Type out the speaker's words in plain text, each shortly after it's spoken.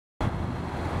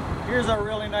Here's a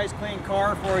really nice clean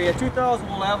car for you.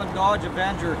 2011 Dodge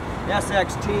Avenger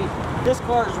SXT. This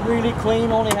car is really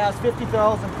clean, only has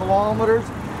 50,000 kilometers.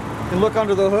 You can look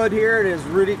under the hood here, it is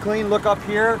really clean. Look up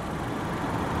here.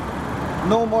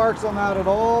 No marks on that at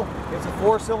all. It's a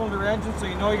 4-cylinder engine, so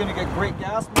you know you're going to get great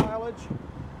gas mileage.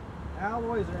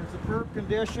 Alloys are in superb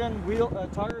condition.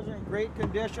 Tires are in great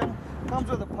condition. Comes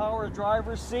with a power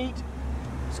driver's seat.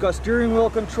 It's got steering wheel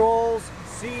controls,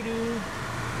 seating,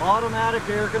 automatic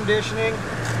air conditioning,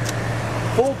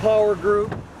 full power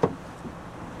group.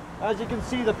 As you can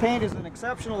see, the paint is in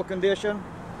exceptional condition.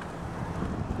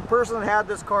 The person that had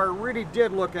this car really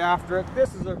did look after it.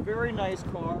 This is a very nice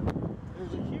car.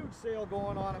 There's a huge sale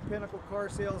going on at Pinnacle Car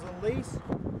Sales and Lease.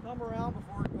 Come around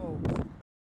before it goes.